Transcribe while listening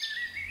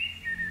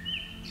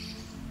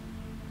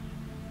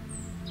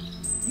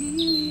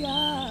we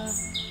are.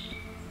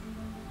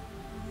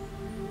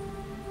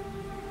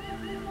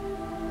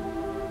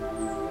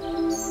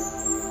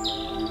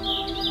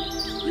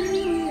 Here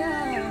we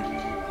are.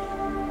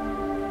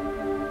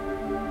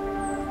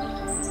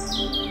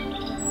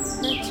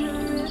 Let your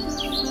river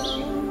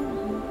flow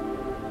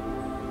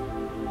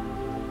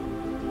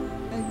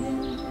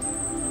again.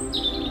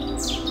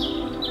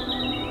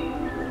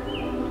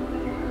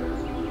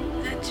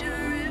 Let your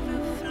river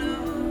flow.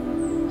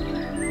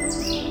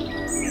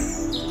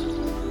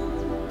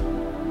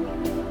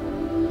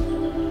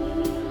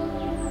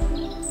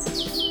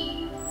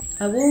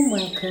 A warm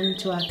welcome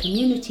to our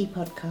community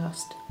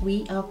podcast,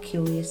 We Are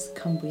Curious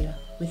Cumbria,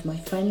 with my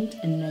friend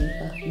and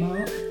neighbour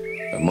Mark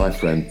and my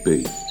friend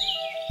B.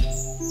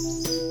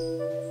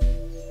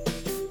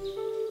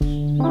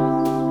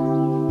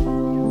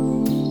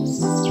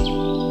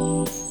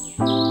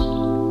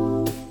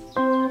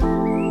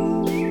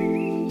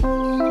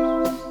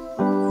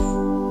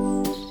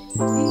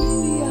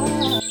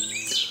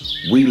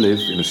 We live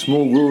in a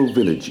small rural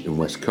village in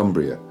West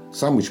Cumbria,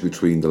 sandwiched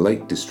between the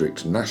Lake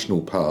District National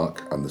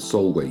Park and the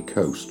Solway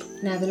Coast.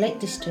 Now, the Lake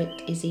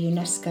District is a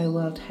UNESCO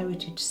World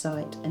Heritage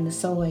Site, and the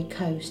Solway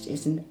Coast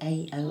is an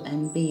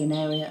AONB, an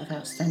Area of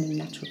Outstanding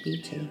Natural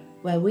Beauty.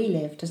 Where we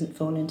live doesn't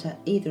fall into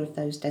either of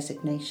those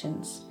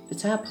designations,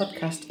 but our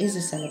podcast is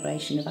a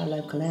celebration of our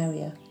local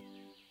area.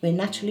 We're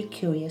naturally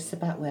curious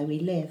about where we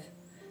live,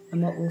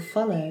 and what will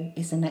follow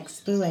is an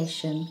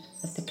exploration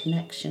of the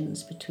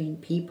connections between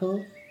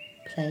people,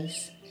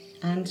 place,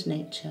 and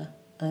nature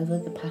over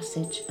the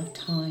passage of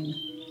time.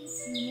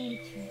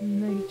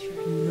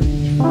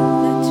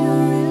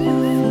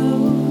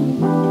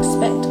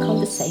 Expect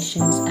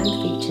conversations and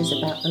features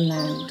about the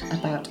land,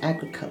 about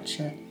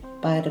agriculture,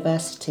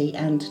 biodiversity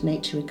and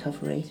nature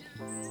recovery.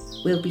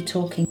 We'll be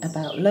talking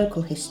about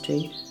local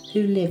history,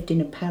 who lived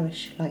in a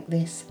parish like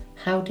this,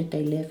 how did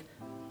they live,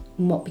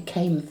 and what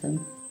became of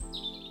them.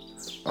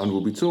 And we'll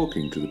be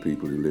talking to the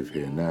people who live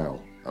here now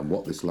and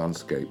what this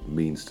landscape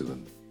means to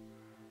them.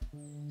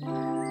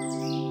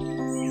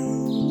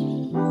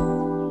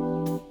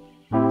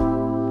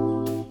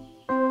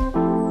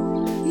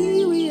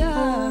 Here we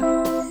are.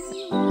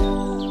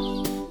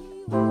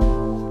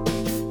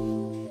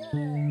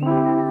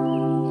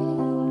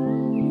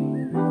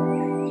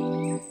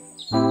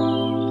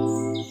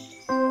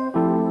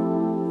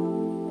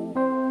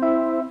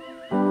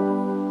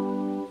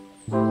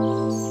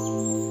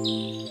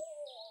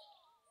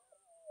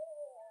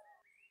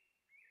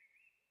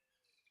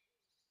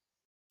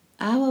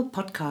 Our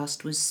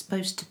podcast was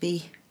supposed to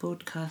be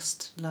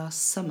broadcast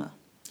last summer,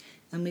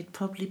 and we'd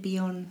probably be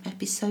on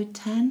episode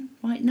 10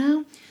 right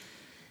now.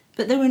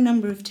 But there were a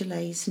number of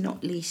delays,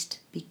 not least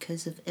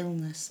because of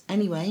illness.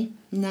 Anyway,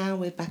 now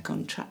we're back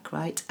on track,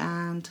 right?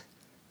 And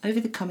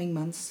over the coming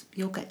months,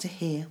 you'll get to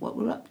hear what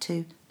we're up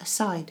to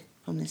aside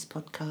from this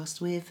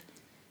podcast, with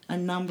a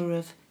number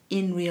of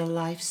in real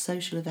life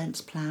social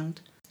events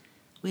planned.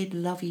 We'd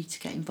love you to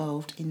get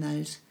involved in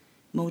those.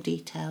 More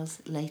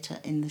details later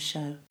in the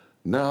show.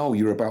 Now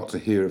you're about to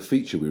hear a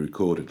feature we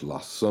recorded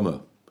last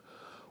summer.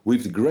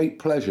 We've the great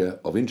pleasure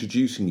of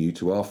introducing you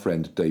to our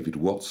friend David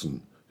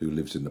Watson, who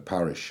lives in the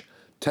parish,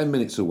 10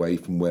 minutes away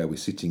from where we're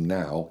sitting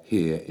now,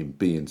 here in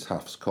Bean's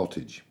Half's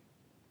cottage.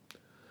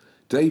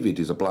 David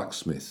is a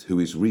blacksmith who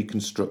is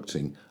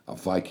reconstructing a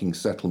Viking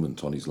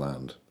settlement on his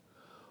land.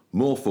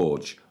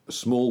 Moorforge, a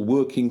small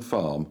working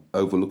farm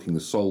overlooking the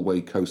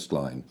Solway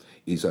coastline,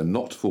 is a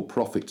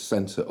not-for-profit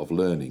centre of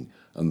learning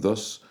and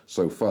thus,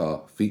 so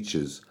far,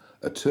 features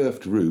a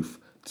turfed roof,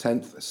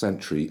 10th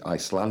century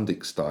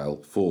Icelandic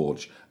style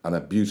forge and a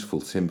beautiful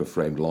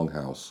timber-framed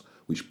longhouse,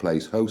 which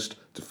plays host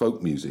to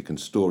folk music and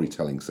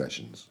storytelling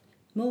sessions.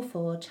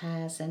 Moorforge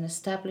has an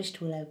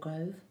established willow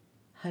grove,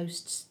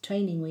 hosts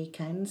training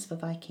weekends for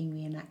Viking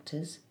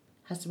reenactors,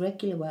 has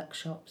regular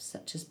workshops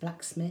such as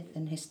blacksmith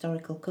and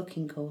historical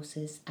cooking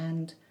courses,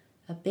 and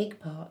a big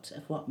part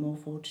of what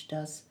Moorforge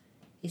does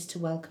is to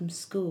welcome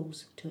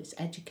schools to its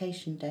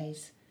education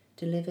days,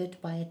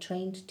 delivered by a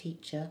trained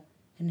teacher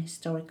and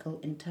historical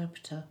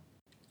interpreter.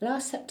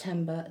 Last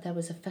September there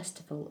was a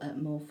festival at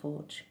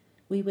Moorforge.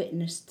 We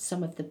witnessed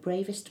some of the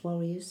bravest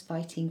warriors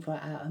fighting for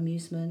our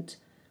amusement.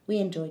 We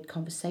enjoyed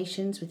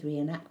conversations with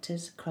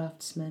reenactors,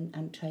 craftsmen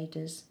and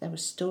traders. There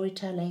was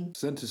storytelling.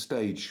 Centre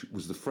stage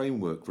was the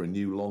framework for a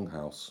new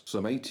longhouse,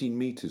 some 18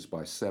 metres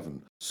by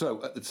 7.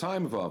 So at the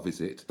time of our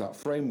visit, that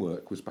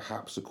framework was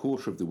perhaps a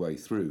quarter of the way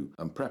through,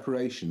 and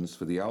preparations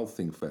for the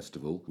Althing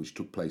Festival, which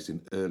took place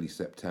in early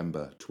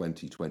September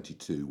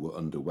 2022, were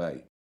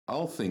underway.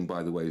 Althing,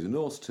 by the way, is a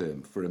Norse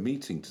term for a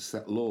meeting to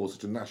set laws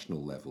at a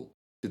national level.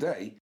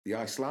 Today, the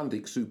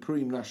Icelandic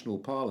Supreme National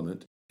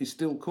Parliament is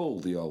still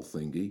called the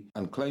Alþingi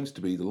and claims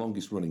to be the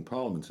longest-running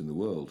parliament in the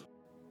world.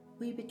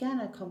 We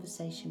began our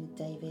conversation with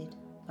David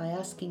by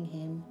asking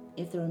him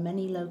if there are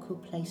many local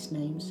place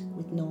names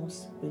with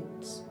Norse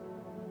roots.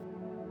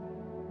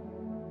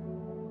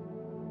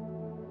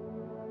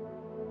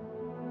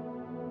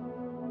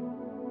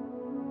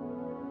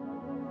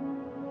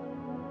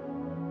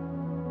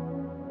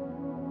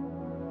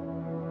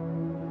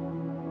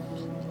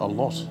 a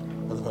lot,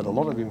 and they've had a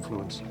lot of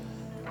influence.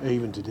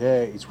 Even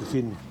today, it's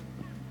within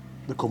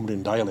the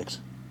Cumbrian dialect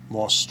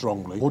more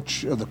strongly.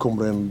 Much of the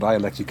Cumbrian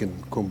dialect you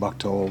can come back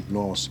to Old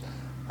Norse.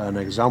 An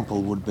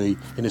example would be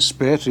in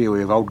Espatria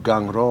we have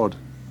Outgang Road.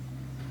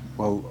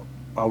 Well,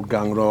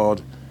 Outgang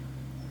Road,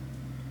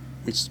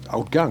 it's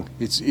Outgang.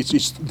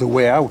 It's the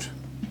way out.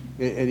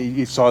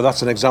 So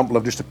that's an example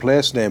of just a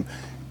place name.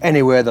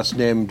 Anywhere that's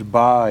named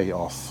by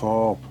or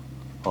Thorpe,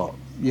 or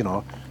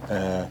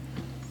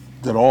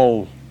they're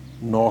all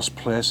Norse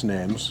place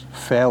names.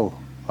 Fell,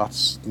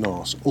 that's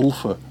Norse.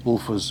 Ulfa,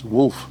 Ulfa's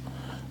wolf,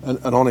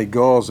 and on it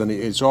goes, and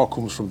it all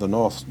comes from the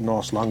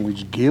Norse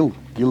language.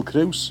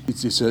 Gilcrus.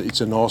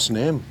 It's a Norse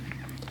name,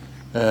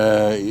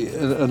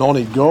 and on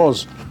it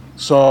goes.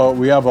 So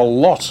we have a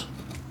lot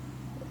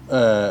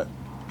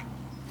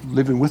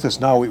living with us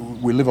now.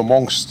 We live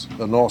amongst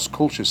the Norse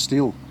culture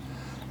still.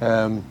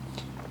 And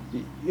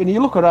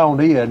you look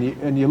around here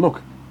and you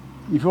look,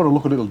 if you want to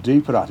look a little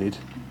deeper at it,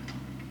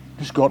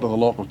 just go to the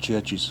local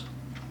churches.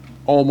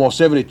 Almost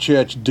every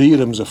church,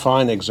 Deerham's a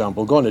fine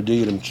example. Go to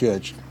Deerham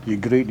Church, you're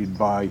greeted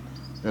by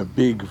a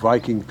big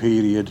Viking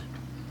period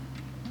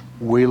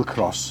wheel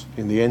cross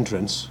in the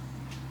entrance,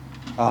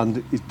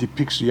 and it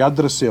depicts the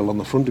Yggdrasil on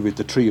the front of it,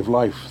 the tree of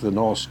life, the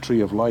Norse tree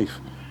of life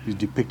is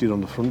depicted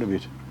on the front of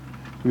it.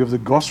 We have the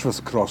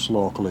Gosforth cross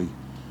locally.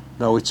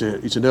 Now it's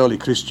an early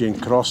Christian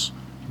cross,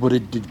 but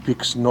it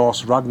depicts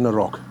Norse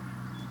Ragnarok.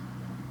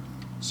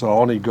 So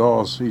on it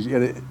goes.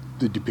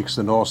 It depicts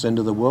the Norse end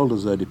of the world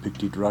as they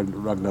depicted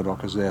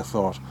Ragnarok, as they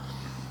thought.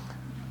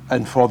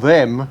 And for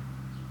them,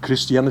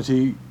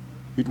 Christianity,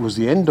 it was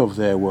the end of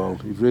their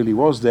world. It really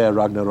was their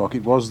Ragnarok.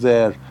 It was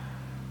the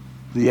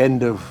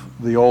end of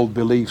the old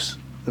beliefs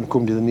and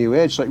come to the new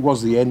age. So it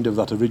was the end of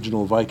that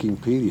original Viking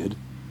period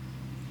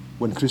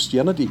when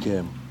Christianity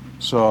came.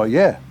 So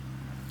yeah,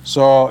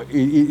 so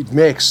it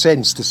makes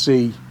sense to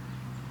see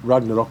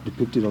Ragnarok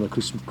depicted on a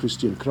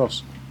Christian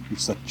cross.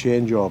 It's that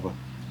changeover.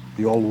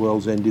 The old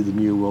world's ended, the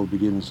new world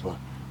begins.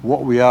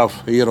 What we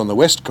have here on the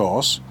west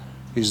coast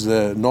is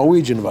the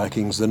Norwegian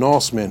Vikings, the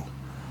Norsemen,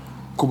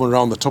 coming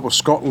around the top of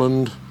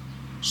Scotland.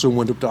 Some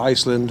went up to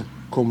Iceland,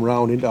 come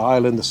round into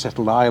Ireland, the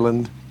settled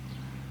Ireland.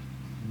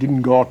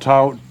 Didn't go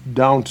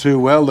down too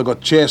well. They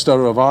got chased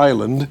out of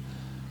Ireland,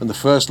 and the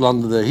first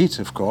land that they hit,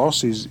 of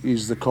course,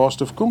 is the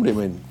coast of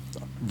Cumbria,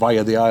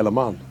 via the Isle of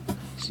Man.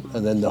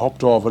 And then they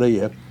hopped over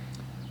here,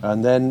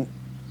 and then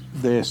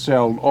they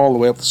sailed all the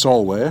way up the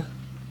Solway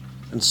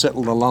and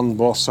settled the land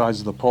both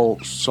sides of the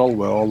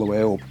Solway all the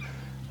way up,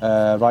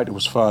 right up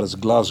as far as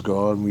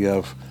Glasgow, and we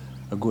have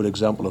a good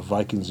example of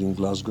Vikings in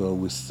Glasgow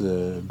with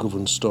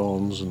governed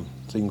stones and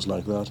things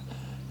like that.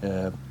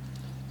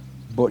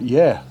 But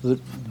yeah, the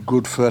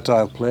good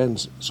fertile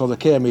plains. So they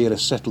came here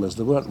as settlers.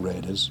 They weren't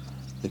raiders.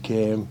 They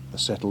came, they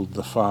settled,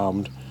 they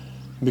farmed,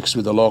 mixed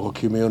with the local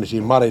community,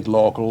 married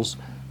locals,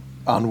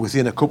 and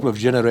within a couple of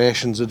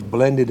generations had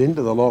blended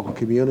into the local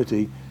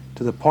community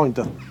to the point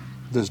that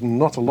there's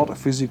not a lot of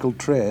physical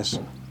trace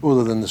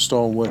other than the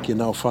stonework you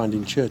now find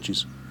in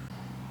churches.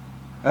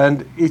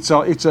 And it's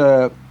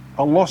a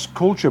lost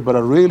culture, but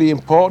a really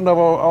important of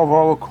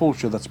our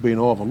culture that's been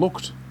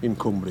overlooked in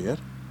Cumbria.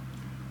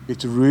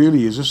 It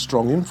really is a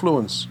strong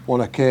influence. When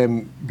I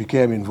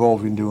became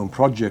involved in doing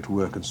project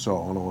work and so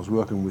on, I was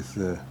working with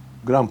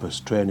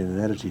Grampus Training and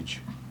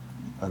Heritage,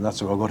 and that's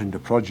how I got into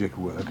project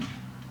work.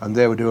 And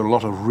they were doing a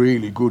lot of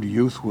really good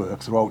youth work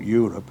throughout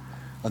Europe,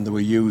 and they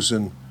were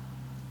using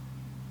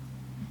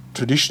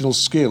traditional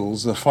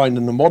skills. They're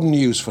finding a modern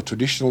use for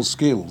traditional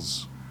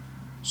skills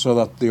so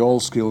that the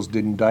old skills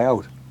didn't die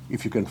out.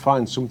 If you can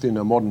find something,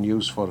 a modern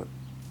use for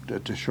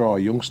it, to show a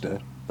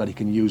youngster that he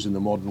can use in the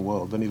modern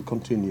world, then he'll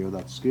continue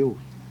that skill.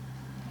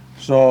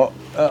 So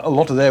a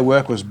lot of their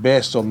work was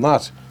based on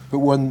that. But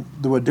when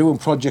they were doing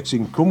projects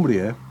in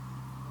Cumbria,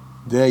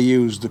 they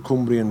used the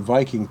Cumbrian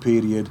Viking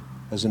period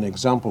as an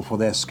example for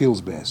their skills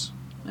base.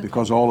 Okay.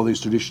 Because all of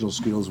these traditional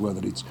skills,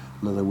 whether it's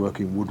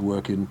leatherworking,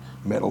 woodworking,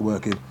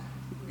 metalworking,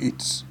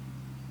 it's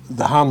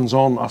the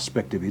hands-on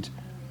aspect of it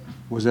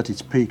was at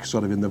its peak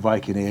sort of in the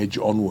Viking Age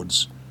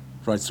onwards,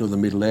 right through the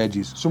Middle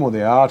Ages. Some of the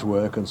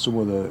artwork and some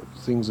of the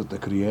things that they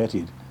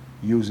created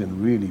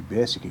using really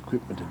basic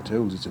equipment and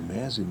tools, it's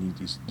amazing.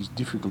 It's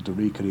difficult to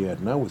recreate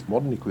now with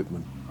modern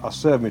equipment. I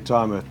served my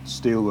time at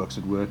steelworks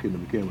at working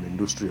and became an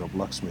industrial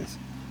blacksmith.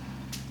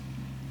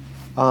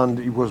 And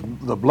it was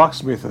the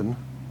blacksmithing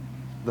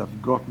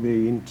that got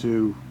me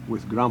into,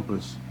 with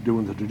Grampus,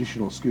 doing the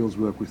traditional skills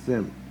work with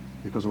them,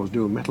 because I was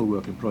doing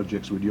metalworking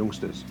projects with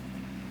youngsters.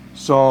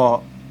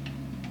 So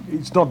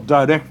it's not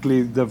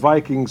directly, the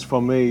Vikings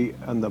for me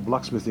and the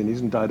blacksmithing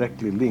isn't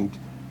directly linked,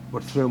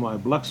 but through my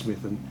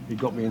blacksmithing it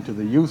got me into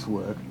the youth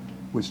work,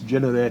 which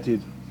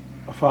generated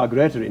a far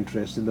greater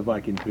interest in the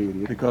Viking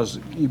period because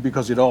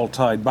it all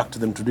tied back to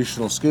them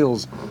traditional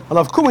skills. And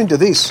I've come into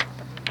this,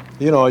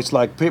 it's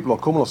like people will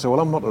come and say, well,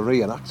 I'm not a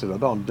reenactor, I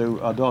don't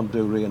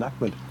do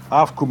reenactment.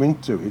 I've come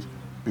into it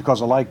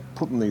because I like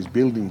putting these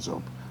buildings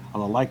up.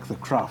 and I like the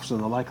crafts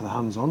and I like the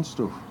hands-on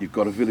stuff. You've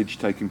got a village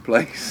taking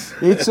place.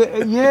 It's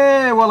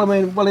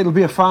it'll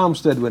be a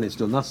farmstead when it's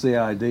done. That's the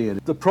idea.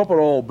 The proper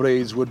old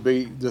breeds would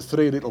be the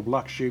 3 little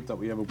black sheep that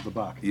we have up the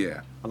back.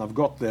 Yeah. And I've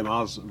got them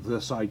as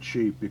the side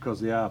sheep because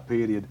they are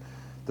period.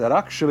 They're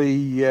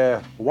actually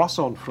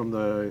Wasson from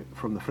the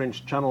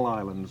French Channel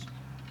Islands,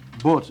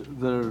 but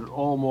they're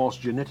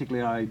almost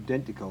genetically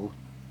identical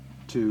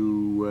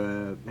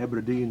to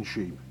Hebridean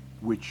sheep,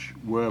 which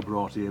were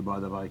brought here by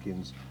the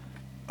Vikings.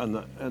 And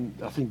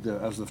I think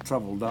that as they've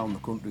travelled down the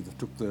country, they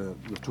took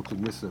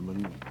them with them.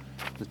 And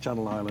the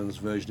Channel Islands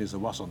version is a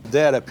Wasson.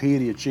 They're a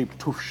period sheep,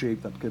 tough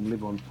sheep that can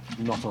live on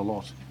not a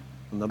lot,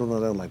 and they don't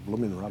run around like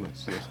blooming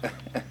rabbits.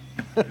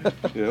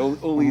 Yeah,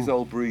 all these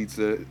old breeds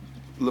are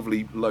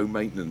lovely low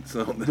maintenance,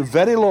 aren't they? They're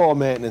very low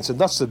maintenance, and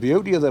that's the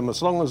beauty of them.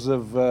 As long as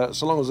they've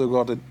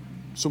got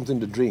something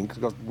to drink,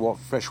 they've got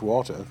fresh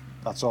water.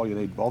 That's all you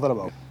need to bother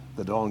about.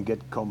 They don't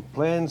get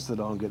complaints. They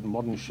don't get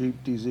modern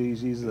sheep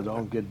diseases. They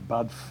don't get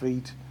bad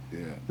feet.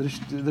 Yeah. They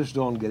just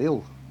don't get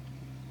ill.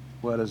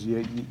 Whereas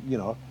you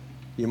know,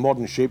 your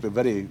modern sheep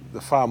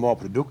they're far more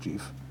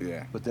productive.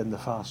 Yeah. But then they're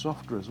far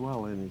softer as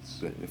well, and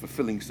it's For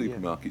filling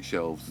supermarket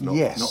shelves, not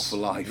for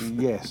life.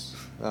 Yes.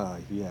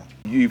 Yeah.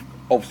 You've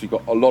obviously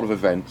got a lot of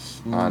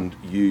events, and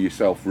you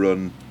yourself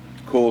run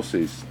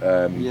courses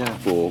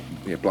for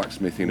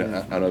blacksmithing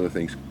and other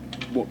things.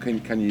 What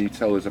can you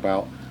tell us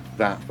about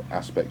that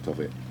aspect of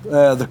it?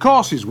 The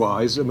courses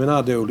wise, I mean,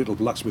 I do little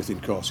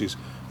blacksmithing courses.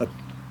 At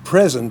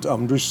present,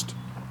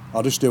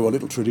 I just do a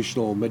little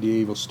traditional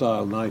medieval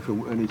style knife,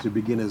 and it's a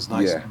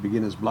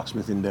beginner's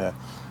blacksmithing there.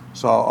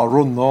 So I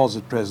run those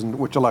at present,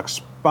 which I'll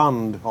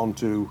expand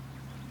onto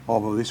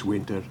over this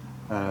winter.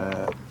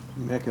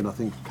 Making, I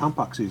think, camp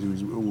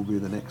axes will be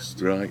the next.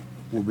 Right.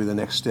 Will be the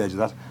next stage of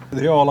that.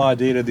 The whole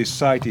idea of this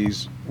site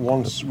is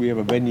once we have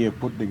a venue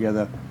put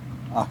together,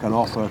 I can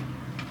offer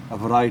a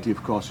variety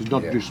of courses,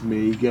 not just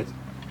me,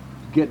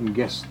 getting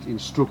guest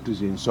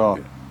instructors in. So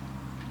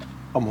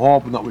I'm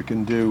hoping that we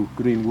can do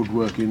green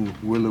woodworking,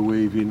 willow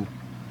weaving,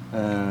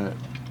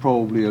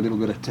 probably a little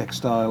bit of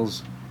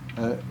textiles,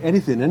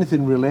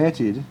 anything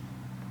related.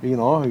 You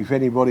know, if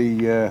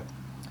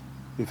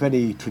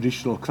any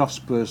traditional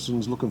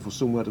craftsperson's looking for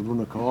somewhere to run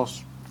a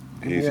course,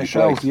 here's your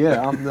shout. place.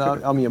 Yeah,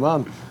 I'm your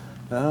man.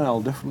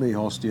 I'll definitely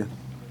host you.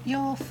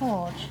 Your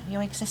forge,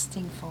 your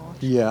existing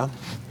forge. Yeah.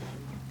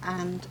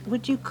 And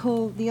would you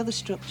call the other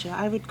structure?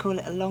 I would call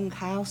it a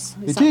longhouse.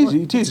 It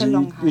is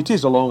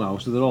a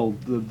longhouse. They're all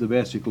the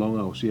basic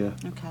longhouse. Yeah.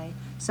 Okay.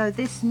 So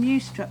this new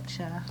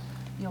structure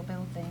you're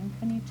building,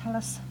 can you tell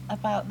us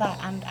about that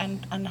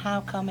and how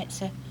come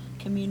it's a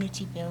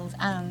community build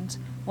and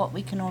what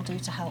we can all do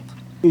to help?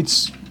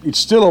 It's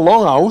still a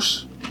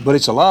longhouse, but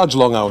it's a large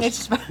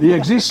longhouse. The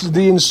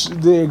existing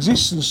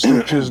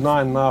structure is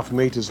 9.5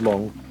 metres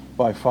long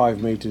by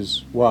 5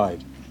 metres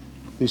wide.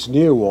 This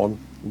new one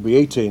will be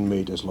 18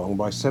 metres long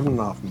by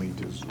 7.5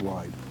 metres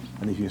wide.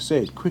 And if you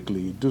say it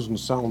quickly, it doesn't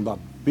sound that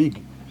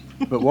big.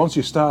 But once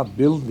you start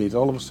building it,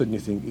 all of a sudden you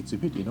think it's a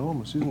bit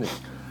enormous, isn't it?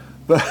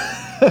 But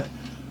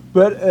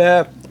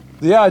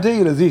the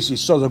idea of this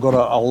is sort of got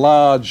a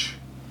large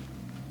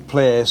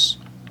place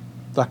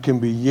that can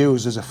be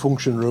used as a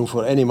function room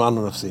for any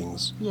manner of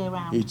things. Year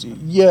round. It's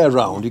year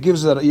round. It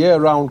gives it a year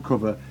round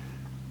cover.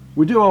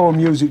 We do our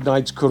music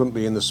nights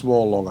currently in the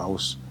small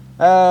longhouse,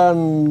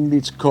 and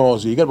it's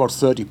cosy. You get about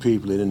 30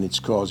 people in, and it's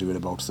cosy with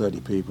about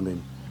 30 people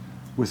in.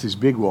 With this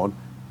big one,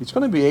 it's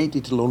going to be 80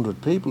 to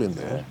 100 people in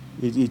there.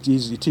 It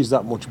is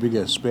that much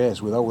bigger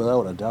space,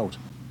 without a doubt.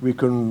 We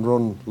can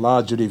run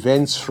larger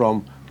events,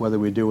 from whether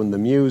we're doing the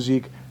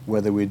music,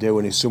 whether we're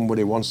doing, if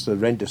somebody wants to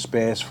rent a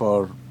space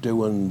for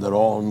doing their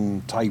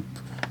own type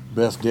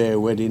birthday,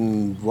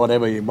 wedding,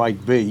 whatever it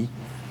might be,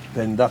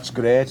 then that's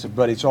great.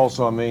 But it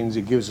also means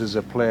it gives us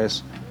a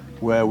place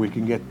where we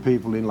can get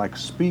people in, like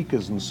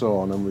speakers and so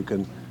on, and we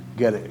can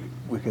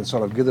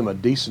sort of give them a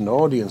decent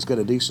audience, get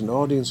a decent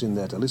audience in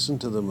there to listen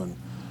to them, and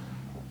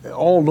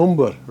all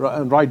number,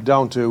 and right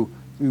down to,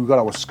 we've got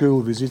our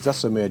school visits.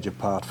 That's a major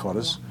part for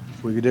us.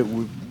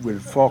 We're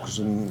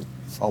focusing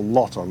a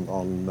lot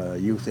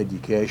on youth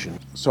education,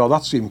 so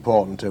that's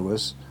important to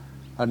us,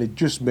 and it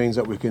just means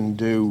that we can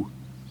do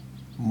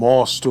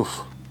more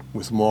stuff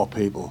with more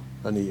people,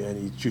 and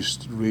it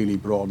just really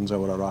broadens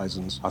our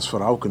horizons. As for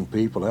how can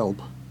people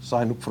help,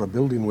 sign up for a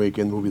building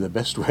weekend will be the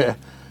best way.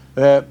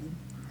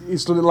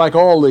 It's like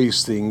all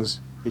these things,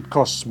 it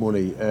costs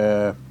money.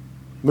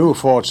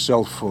 Moorforge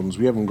self-funds.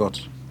 We haven't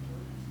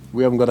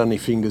got any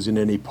fingers in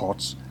any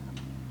pots.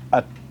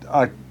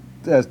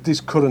 At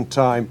this current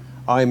time,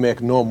 I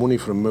make no money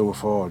from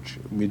Moorforge.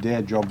 My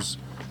day job's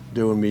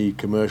doing me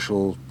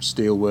commercial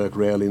steelwork,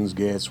 railings,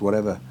 gates,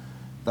 whatever.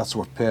 That's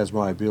what pays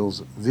my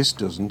bills. This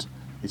doesn't.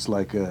 It's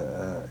like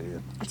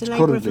it's a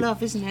labour of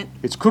love, isn't it?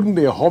 It's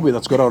currently a hobby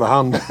that's got out of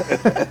hand.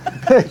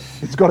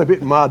 It's got a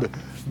bit mad,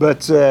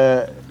 but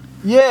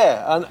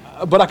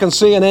but I can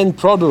see an end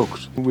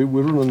product. We're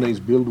running these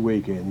build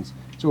weekends,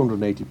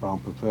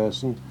 £280 per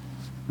person.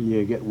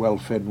 You get well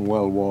fed and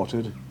well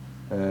watered.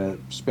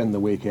 Spend the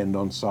weekend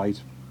on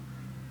site.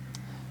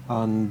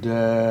 and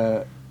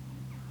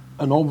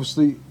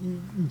obviously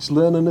it's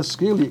learning a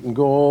skill. You can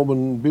go home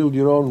and build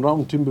your own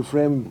round timber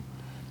frame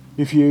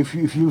if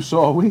you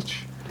saw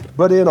which.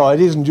 But you know, it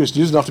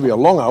doesn't have to be a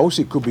long house.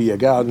 It could be a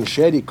garden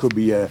shed. It could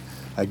be a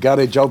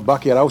garage out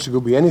back of your house. It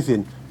could be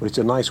anything. But it's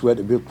a nice way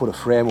to put a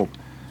frame up.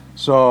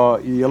 So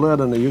you're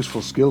learning a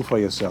useful skill for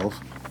yourself.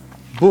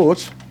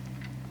 But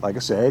like I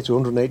say, it's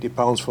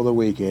 £180 for the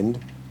weekend.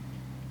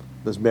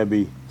 There's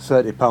maybe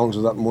 £30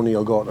 of that money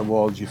will go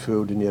towards your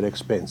food and your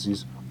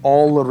expenses.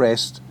 All the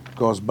rest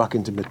goes back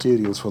into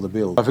materials for the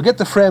build. If I get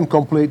the frame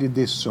completed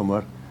this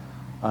summer,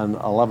 and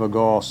I'll have a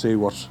go, see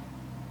what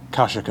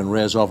cash I can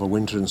raise over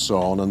winter and so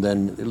on, and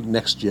then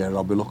next year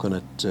I'll be looking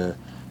at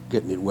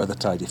getting it weather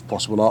tight if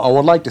possible. I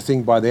would like to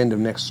think by the end of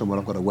next summer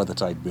I've got a weather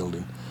tight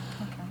building,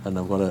 and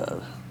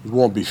it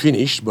won't be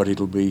finished, but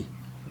it'll be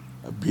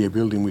a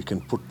building we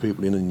can put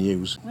people in and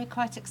use. We're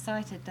quite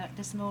excited that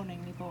this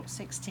morning we bought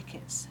 6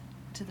 tickets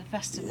to the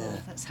festival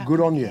that's Good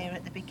on happening you. here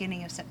at the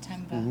beginning of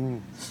September.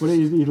 But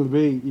it'll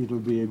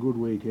be a good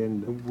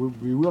weekend.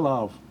 We will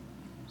have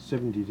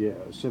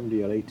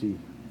 70 or 80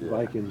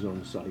 Vikings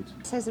on site.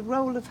 It says a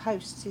roll of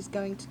hosts is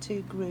going to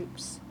 2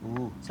 groups.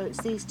 So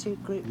it's these 2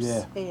 groups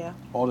here.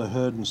 Order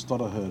herd and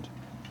stotter herd.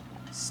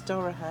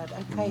 Storaherd.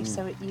 Okay,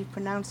 so you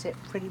pronounce it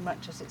pretty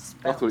much as it's I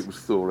spelled. thought it was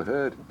Thor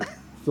ahead.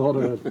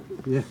 Stotter herd.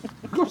 Yeah.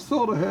 Got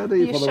stotter herd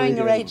here You're for the showing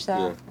your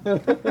weekend.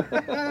 age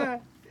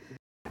there.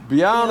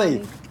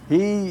 Bjarni,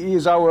 he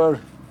is our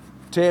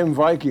tame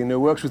Viking who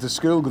works with the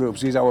school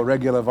groups. He's our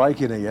regular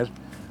Viking here,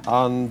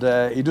 and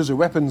he does a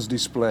weapons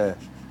display,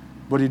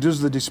 but he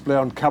does the display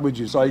on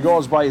cabbages. So he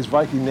goes by his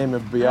Viking name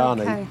of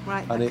Bjarni. Okay,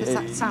 right, And because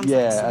that sounds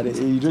and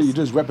excellent. he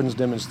does weapons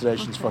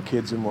demonstrations for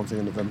kids and one thing,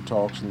 and them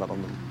talks and that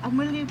on them. And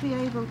will you be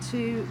able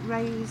to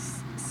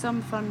raise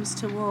some funds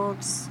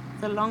towards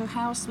the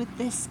Longhouse with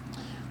this?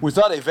 With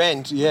that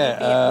event, Will you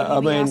I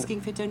be mean,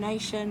 asking for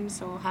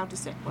donations, or how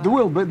does it work?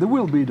 there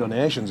will be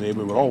donations here.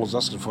 We were always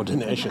asking for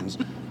donations.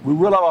 We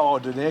will have our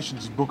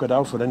donations booked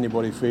out for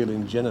anybody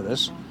feeling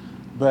generous.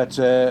 But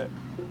I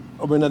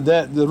mean,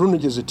 the run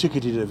it is a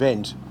ticketed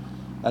event,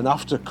 and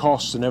after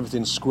costs and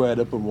everything squared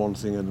up and one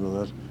thing and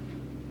another,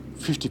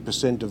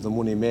 50% of the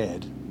money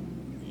made,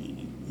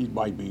 it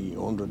might be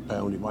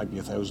 £100, it might be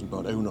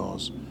 £1,000, who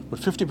knows? But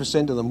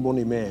 50% of the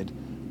money made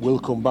will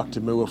come back to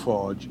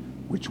Moorforge,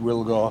 which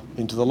will go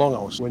into the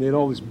Longhouse. We need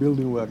all this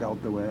building work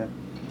out the way.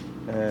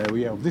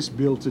 We have this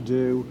build to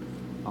do.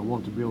 I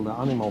want to build an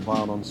animal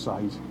barn on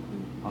site,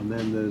 and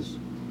then there's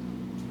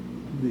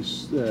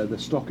this the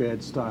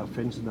stockade style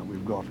fencing that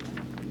we've got.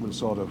 We'll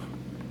sort of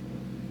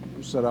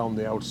surround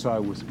the outside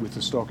with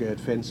the stockade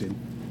fencing,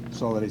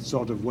 so that it's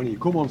sort of, when you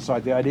come on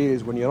site, the idea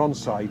is when you're on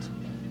site,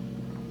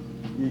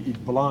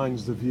 it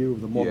blinds the view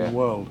of the modern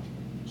world.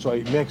 So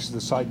it makes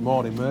the site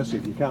more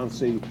immersive.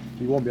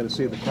 You won't be able to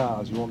see the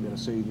cars, you won't be able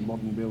to see the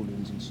modern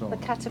buildings and so on. The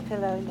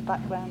caterpillar in the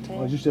background here.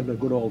 I was just having a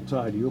good old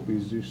tidy up.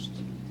 He's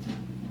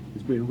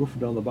been roughed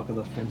down the back of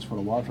that fence for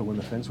a while. From when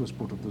the fence was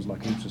put up, there's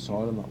like heaps of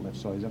soil on that left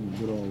side. He's having a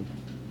good old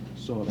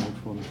sort out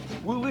for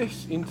it. Will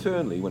this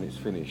internally, when it's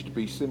finished,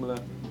 be similar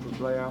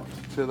layout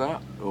to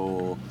that,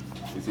 or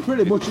is it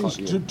Pretty much, different?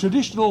 it's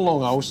traditional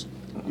longhouse.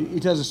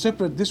 It has a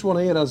separate. This one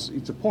here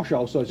it's a posh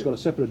house, so it's got a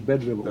separate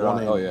bedroom at one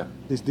end. Oh yeah.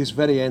 This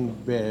very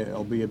end bay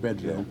will be a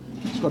bedroom.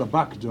 It's got a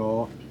back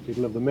door.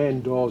 It'll have the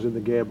main doors in the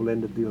gable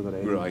end at the other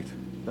end. Right.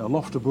 A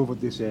loft above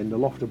at this end, a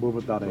loft above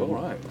at that end. All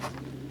right.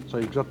 So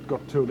you've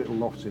got 2 little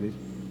lofts in it.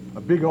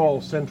 A big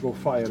old central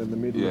fire in the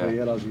middle of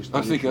here, as you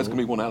I think that's going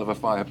to be one hell of a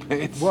fire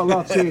pit. Well,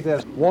 that's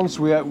it. Once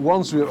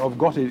I've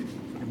got it,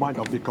 it might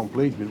not be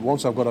complete, but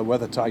once I've got a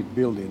weather-tight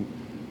building,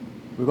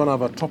 we're going to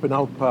have a topping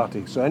out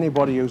party. So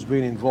anybody who's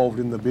been involved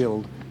in the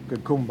build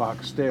can come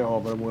back, stay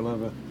over, and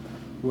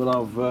we'll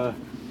have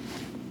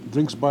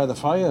drinks by the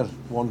fire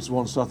one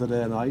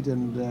Saturday night,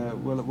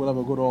 and we'll have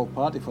a good old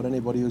party for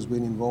anybody who's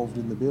been involved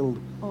in the build.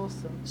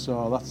 Awesome.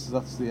 So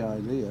that's the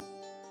idea.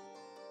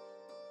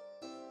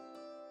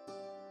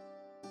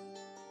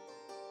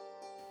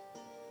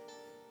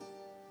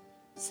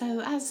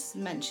 So, as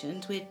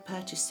mentioned, we'd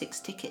purchased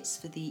 6 tickets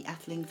for the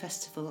Atheling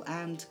Festival,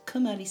 and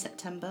come early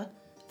September,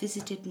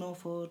 visited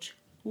Moorforge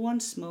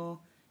once more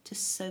to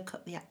soak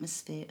up the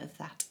atmosphere of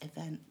that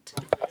event.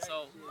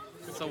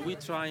 So we're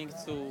trying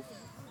to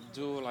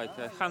do like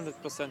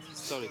 100%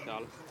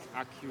 historical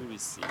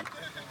accuracy.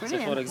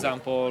 Brilliant. So, for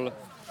example,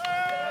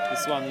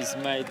 this one is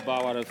made by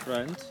our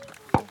friend.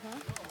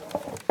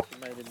 He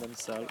made it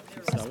himself,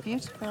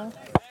 Beautiful.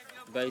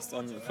 based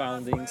on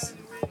foundings.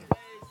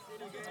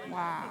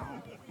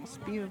 Wow. It's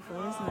beautiful,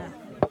 isn't it?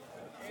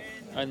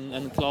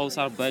 And clothes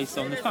are based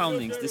on the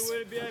foundings. This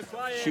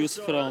shoes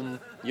from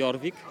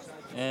Jorvik,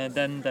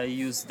 then they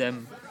use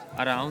them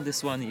around.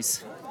 This one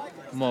is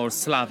more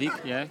Slavic,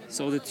 yeah.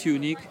 So the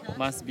tunic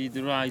must be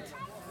the right,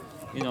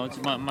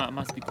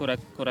 must be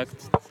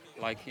correct,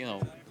 like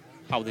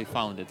how they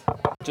found it.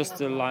 Just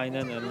the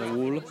linen and the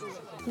wool.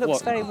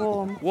 Looks very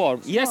warm.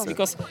 Warm, yes, Warm.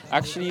 because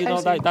actually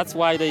Cozy. that's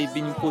why they've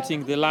been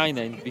putting the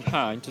linen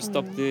behind to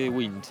stop the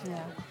wind.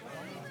 Yeah.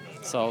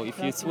 So if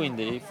it's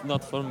windy,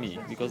 not for me,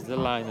 because the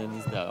linen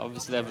is there.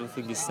 Obviously,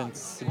 everything is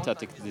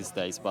synthetic these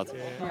days, but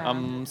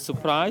I'm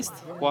surprised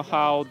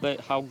how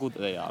good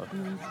they are,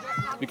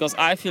 because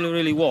I feel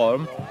really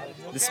warm,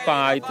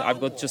 despite I've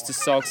got just the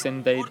socks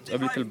and they a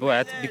little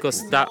wet,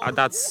 because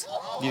that's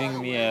giving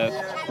me a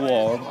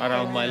warm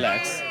around my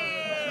legs.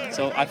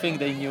 So I think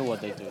they knew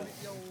what they do.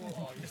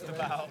 Just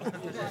about.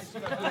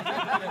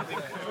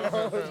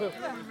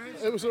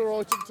 It was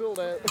alright until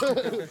then.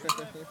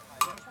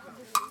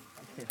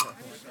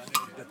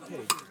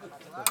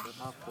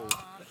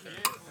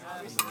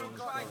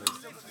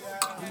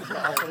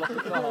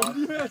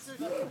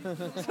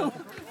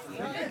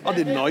 I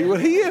didn't know you were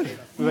here.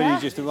 Well,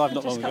 you just arrived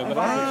not long ago.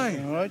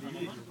 Aye. All right.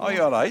 Are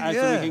you all right? How's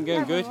the Yeah. weekend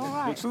going? Good.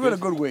 Looks We've had a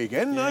good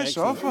weekend, nice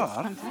so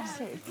far.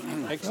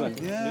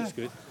 Excellent. Yeah. Looks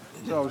good.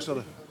 So we're sort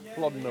of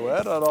plodding away.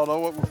 I don't know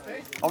what.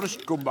 I've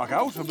just come back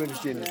out. I've been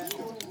just in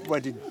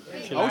wedding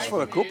house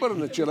for a cuppa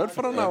and a chill out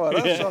for an hour.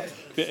 So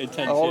Bit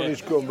intense. I've only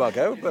just come back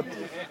out, but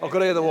I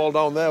could hear them all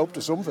down there up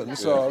to something,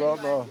 so I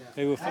don't know.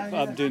 They were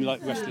I'm doing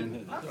like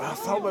wrestling. I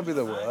thought maybe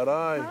they were,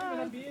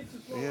 aye.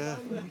 Yeah.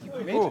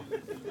 Oh,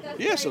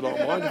 yes, I don't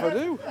mind if I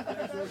do.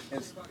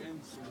 It's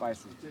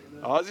spicy.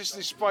 Oh, this is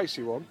the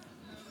spicy one.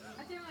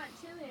 I do like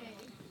chili.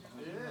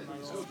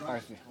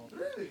 Spicy.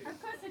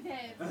 Of course I do.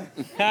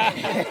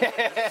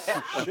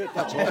 Shit,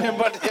 that's all.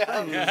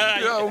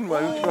 Yeah,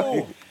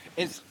 mate.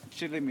 It's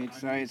chili meat,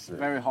 so it's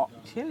very hot.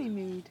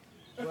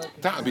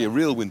 That'd be a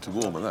real winter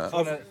warmer, that.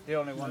 The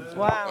only one.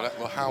 Well,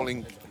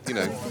 howling,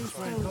 imagine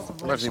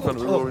in front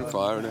of a roaring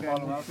fire and a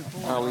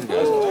howling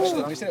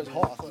gale. You said it was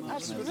hot.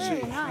 That's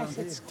really nice.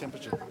 It's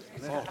Temperature.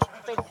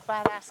 big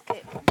badass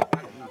kick.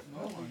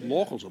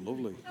 Locals are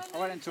lovely. I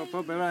went into a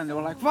pub and they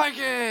were like,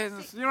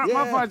 Vikings! You're at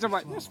my fight. I'm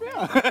like, yes, we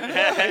are.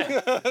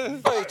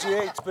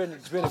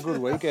 It's been a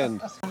good weekend.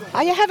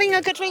 Are you having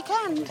a good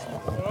weekend?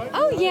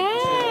 Oh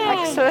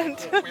yeah.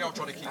 Excellent.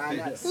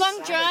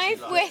 Long drive,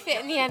 worth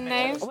it in the end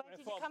though. Where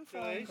did you come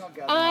from?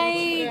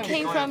 I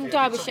came from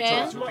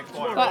Derbyshire,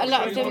 but a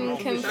lot of them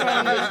come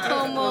from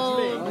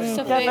Cornwall,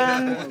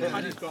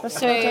 Suffolk.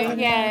 So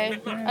yeah,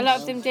 a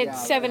lot of them did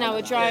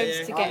 7-hour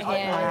drives to get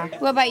here.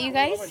 What about you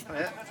guys?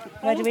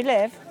 Where do we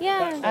live?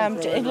 Yeah.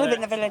 We live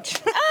in the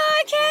village.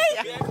 Oh, okay.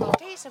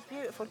 These are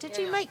beautiful. Did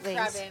you make these?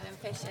 Crabbing and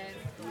fishing.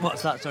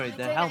 What's that? Sorry,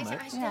 the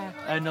helmets?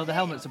 Yeah. No, the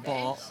helmets are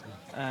bought.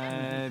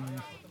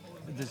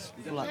 There's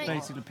like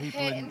basically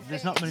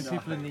there's not many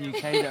people in the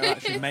UK that are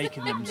actually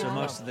making them, so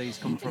most of these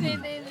come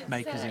from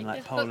makers in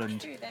like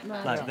Poland,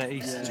 like the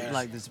East,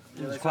 like there's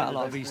quite a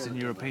lot of Eastern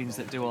Europeans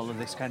that do all of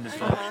this kind of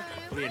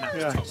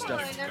reenactment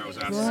stuff.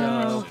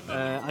 So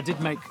I did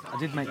make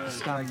the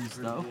stands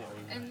though,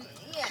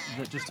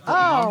 that just to put them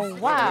on.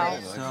 Wow.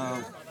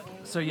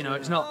 So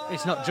it's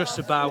not just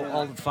about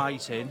all the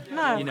fighting.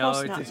 No, you of know,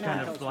 course not, it's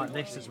kind of like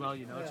this as well.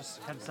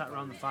 Just kind of sat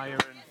around the fire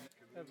and.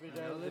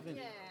 Everyday living.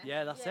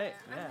 Yeah, that's it.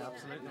 Yeah,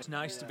 absolutely. It's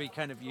nice to be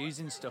kind of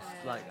using stuff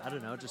like, I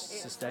don't know,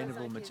 just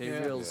sustainable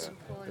materials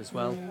as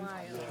well.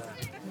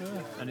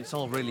 And it's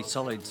all really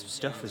solid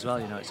stuff as well,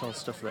 it's all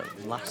stuff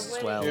that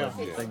lasts well and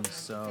things,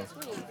 so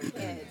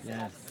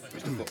yeah.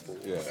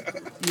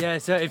 Yeah,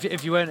 so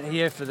if you weren't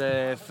here for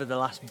the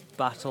last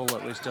battle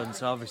that was done,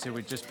 so obviously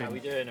we'd just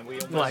been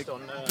like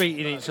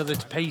beating each other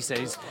to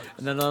pieces,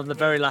 and then on the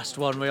very last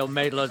one we all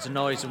made loads of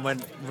noise and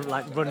went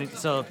like running,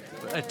 so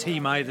a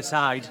team either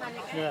side,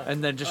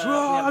 and then just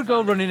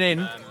go running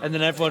in, and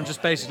then everyone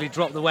just basically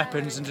dropped the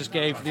weapons and just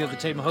gave the other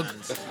team a hug,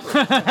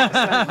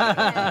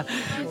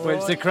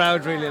 which the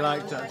crowd really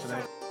liked actually.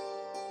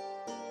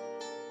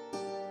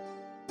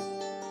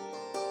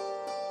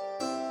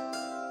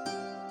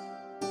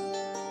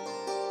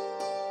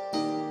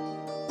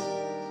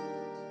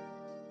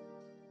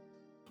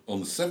 On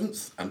the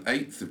 7th and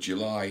 8th of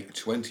July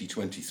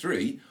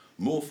 2023,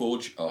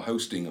 Moorforge are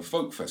hosting a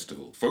folk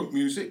festival. Folk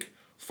music,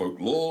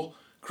 folklore,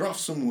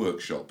 crafts and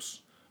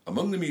workshops.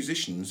 Among the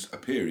musicians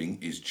appearing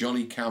is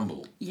Johnny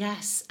Campbell.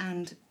 Yes,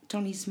 and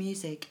Johnny's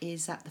music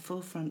is at the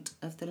forefront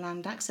of the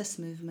land access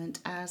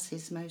movement, as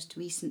his most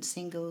recent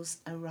singles,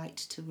 A Right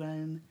to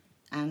Roam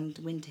and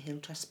Winter Hill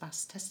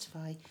Trespass,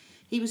 testify.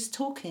 He was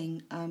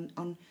talking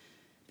on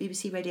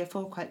BBC Radio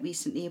 4 quite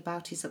recently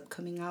about his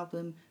upcoming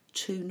album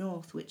True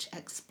North, which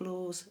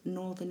explores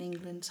northern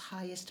England's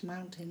highest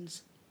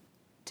mountains.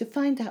 To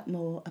find out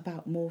more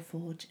about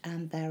Moorforge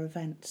and their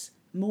events,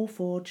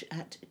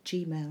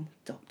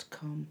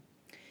 moorforge@gmail.com,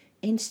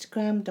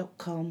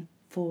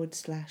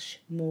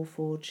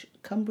 instagram.com/Moorforge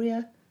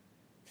Cumbria,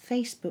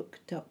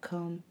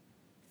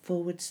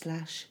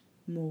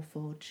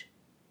 facebook.com/Moorforge.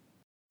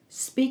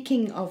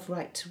 Speaking of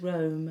Right to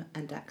Roam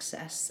and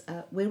access,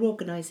 we're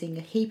organising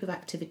a heap of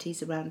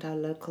activities around our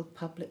local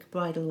public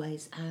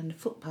bridleways and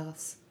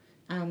footpaths,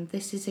 and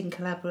this is in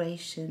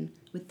collaboration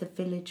with the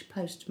Village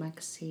Post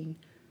magazine,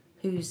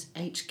 whose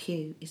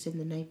HQ is in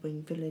the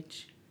neighbouring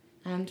village.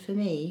 And for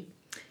me,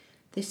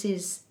 this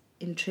is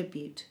in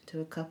tribute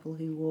to a couple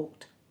who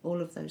walked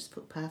all of those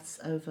footpaths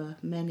over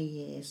many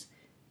years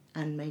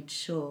and made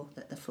sure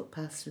that the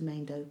footpaths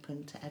remained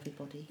open to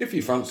everybody. If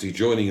you fancy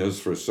joining us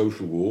for a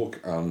social walk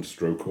and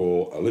stroke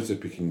or a litter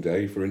picking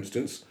day, for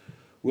instance,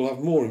 we'll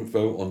have more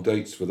info on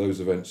dates for those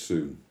events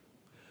soon.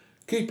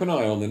 Keep an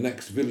eye on the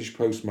next Village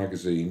Post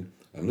magazine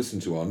and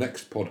listen to our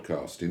next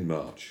podcast in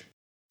March.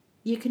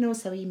 You can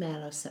also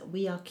email us at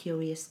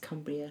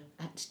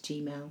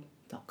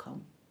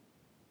wearecuriouscumbria@gmail.com.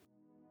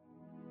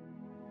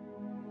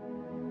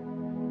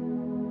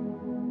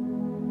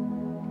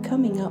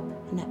 Coming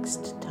up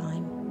next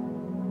time.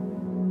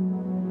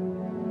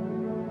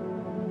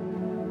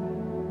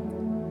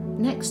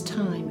 Next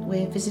time,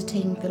 we're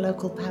visiting the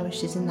local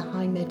parishes in the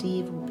High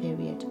Medieval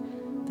period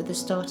for the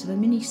start of a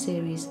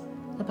mini-series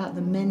about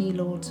the many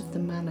lords of the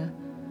manor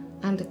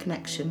and a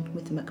connection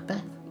with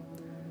Macbeth.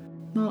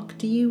 Mark,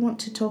 do you want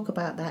to talk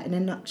about that in a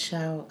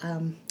nutshell?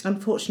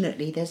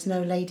 Unfortunately, there's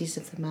no ladies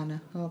of the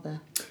manor, are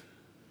there?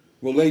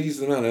 Well, ladies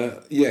of the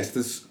manor, yes,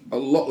 there's a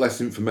lot less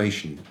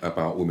information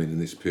about women in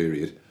this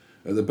period.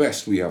 At the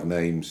best, we have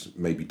names,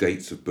 maybe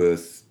dates of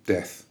birth,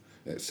 death,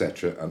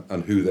 etc.,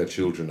 and who their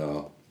children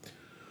are.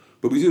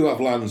 But we do have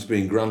lands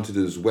being granted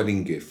as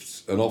wedding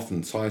gifts, and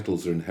often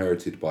titles are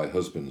inherited by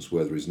husbands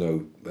where there is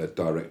no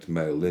direct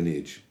male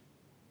lineage.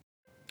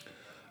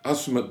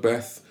 As for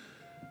Macbeth,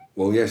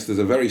 well, yes, there's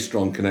a very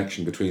strong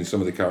connection between some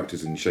of the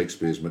characters in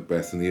Shakespeare's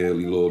Macbeth and the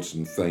early lords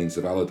and thanes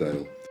of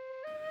Allerdale.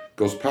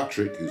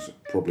 Gospatrick, who's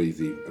probably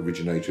the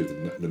originator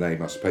of the name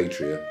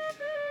Aspatria,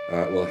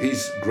 well,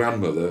 his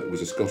grandmother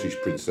was a Scottish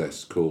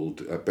princess called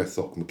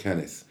Bethoch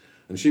McKenneth,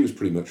 and she was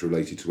pretty much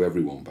related to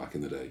everyone back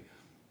in the day.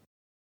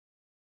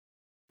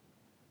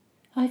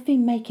 I've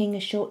been making a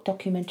short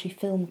documentary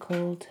film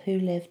called Who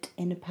Lived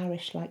in a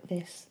Parish Like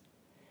This.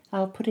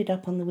 I'll put it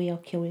up on the We Are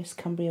Curious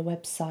Cumbria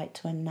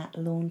website when that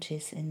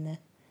launches in the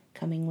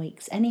coming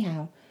weeks.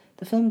 Anyhow,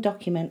 the film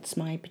documents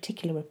my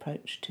particular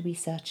approach to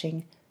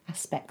researching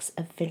aspects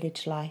of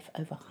village life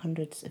over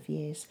hundreds of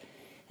years.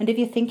 And if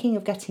you're thinking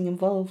of getting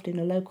involved in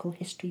a local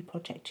history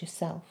project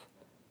yourself,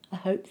 I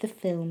hope the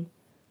film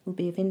will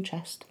be of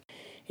interest.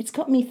 It's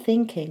got me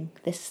thinking,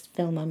 this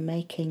film I'm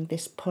making,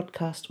 this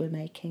podcast we're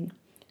making.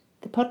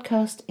 The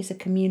podcast is a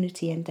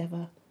community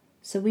endeavour,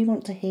 so we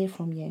want to hear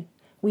from you.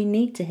 We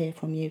need to hear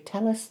from you.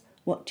 Tell us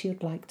what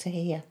you'd like to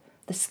hear.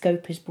 The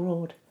scope is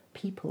broad.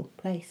 People,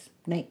 place,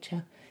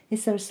 nature.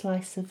 Is there a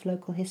slice of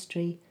local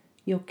history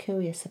you're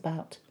curious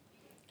about?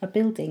 A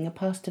building, a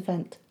past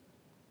event,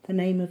 the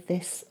name of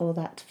this or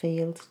that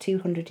field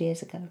 200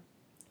 years ago?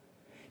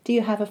 Do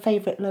you have a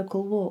favourite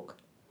local walk?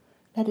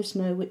 Let us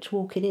know which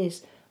walk it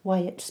is, why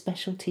it's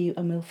special to you,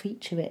 and we'll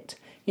feature it.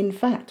 In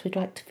fact, we'd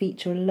like to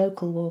feature a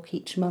local walk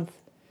each month,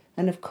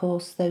 and of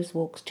course those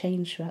walks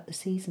change throughout the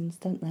seasons,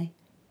 don't they?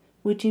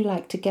 Would you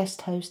like to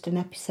guest host an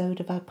episode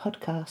of our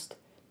podcast?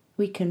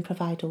 We can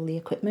provide all the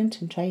equipment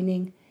and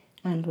training,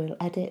 and we'll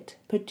edit,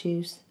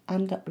 produce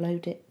and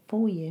upload it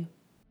for you.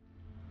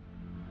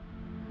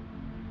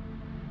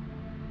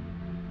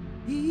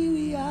 Here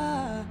we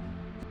are.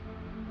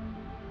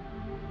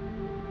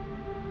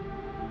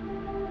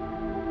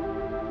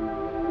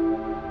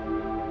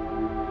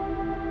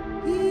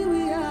 Here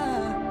we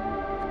are.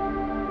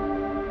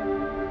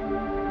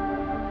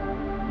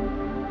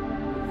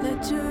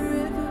 Let your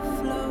river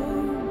flow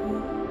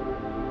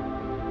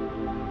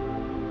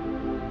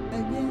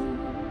again.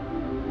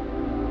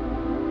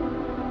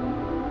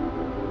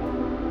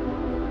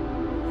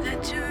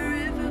 Let your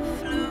river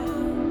flow.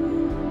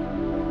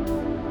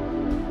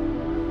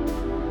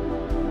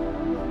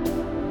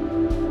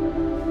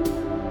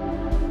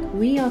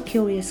 We Are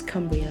Curious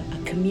Cumbria, a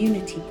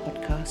community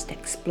podcast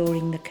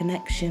exploring the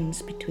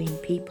connections between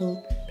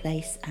people,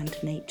 place and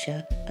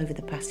nature over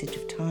the passage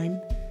of time,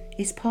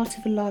 is part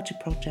of a larger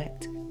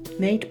project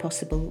made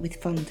possible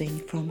with funding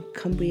from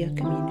Cumbria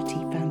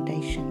Community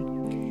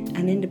Foundation,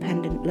 an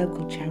independent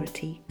local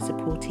charity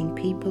supporting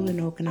people and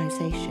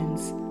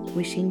organisations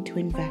wishing to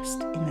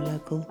invest in the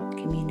local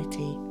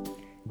community.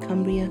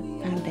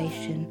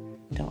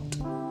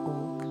 CumbriaFoundation.org